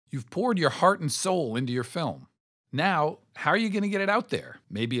You've poured your heart and soul into your film. Now, how are you going to get it out there?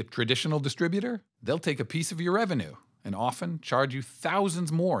 Maybe a traditional distributor? They'll take a piece of your revenue and often charge you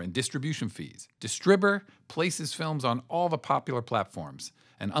thousands more in distribution fees. Distribber places films on all the popular platforms,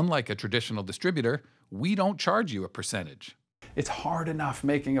 and unlike a traditional distributor, we don't charge you a percentage. It's hard enough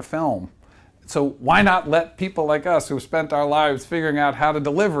making a film, so why not let people like us who have spent our lives figuring out how to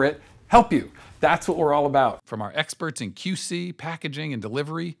deliver it help you? That's what we're all about. From our experts in QC, packaging, and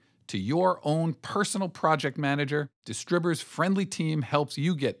delivery, to your own personal project manager, Distribber's friendly team helps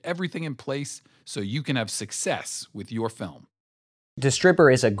you get everything in place so you can have success with your film.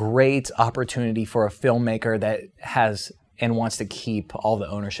 Distribber is a great opportunity for a filmmaker that has and wants to keep all the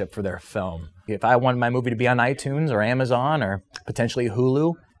ownership for their film. If I want my movie to be on iTunes or Amazon or potentially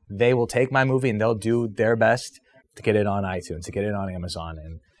Hulu, they will take my movie and they'll do their best to get it on iTunes, to get it on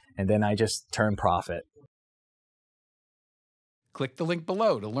Amazon, and then I just turn profit. Click the link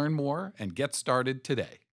below to learn more and get started today.